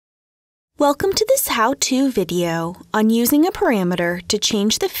Welcome to this how-to video on using a parameter to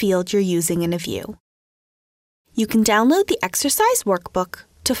change the field you're using in a view. You can download the exercise workbook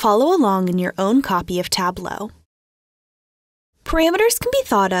to follow along in your own copy of Tableau. Parameters can be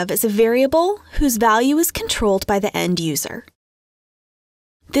thought of as a variable whose value is controlled by the end user.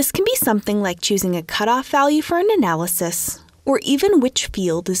 This can be something like choosing a cutoff value for an analysis, or even which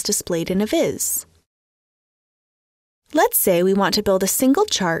field is displayed in a viz. Let's say we want to build a single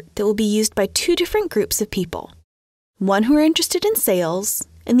chart that will be used by two different groups of people, one who are interested in sales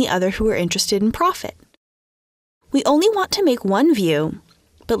and the other who are interested in profit. We only want to make one view,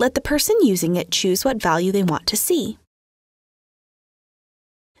 but let the person using it choose what value they want to see.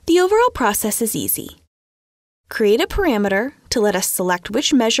 The overall process is easy. Create a parameter to let us select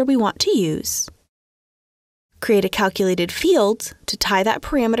which measure we want to use. Create a calculated field to tie that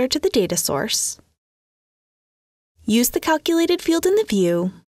parameter to the data source. Use the calculated field in the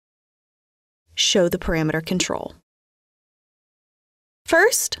view. Show the parameter control.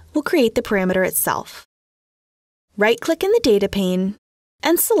 First, we'll create the parameter itself. Right-click in the data pane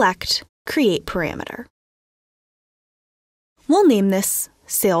and select Create Parameter. We'll name this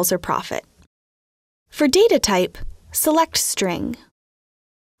Sales or Profit. For data type, select String.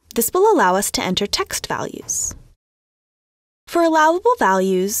 This will allow us to enter text values. For allowable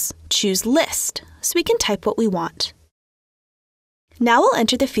values, choose List so we can type what we want. Now we'll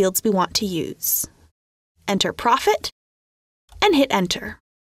enter the fields we want to use. Enter Profit and hit Enter.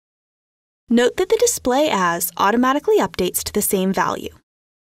 Note that the Display As automatically updates to the same value.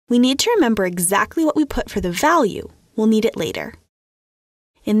 We need to remember exactly what we put for the value. We'll need it later.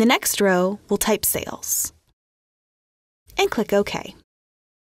 In the next row, we'll type Sales and click OK.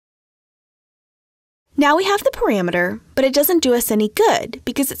 Now we have the parameter, but it doesn't do us any good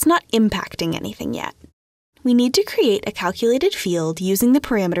because it's not impacting anything yet. We need to create a calculated field using the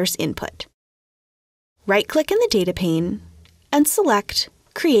parameter's input. Right-click in the data pane and select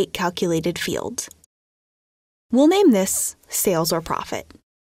Create Calculated Field. We'll name this Sales or Profit.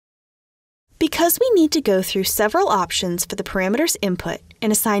 Because we need to go through several options for the parameter's input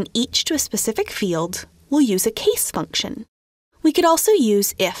and assign each to a specific field, we'll use a case function. We could also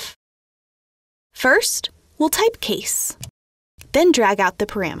use if. First, we'll type case, then drag out the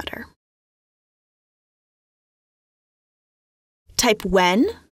parameter. Type when,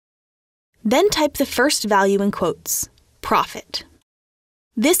 then type the first value in quotes, profit.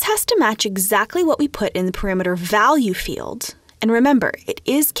 This has to match exactly what we put in the parameter value field, and remember, it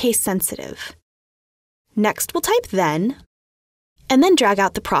is case sensitive. Next, we'll type then, and then drag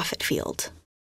out the profit field.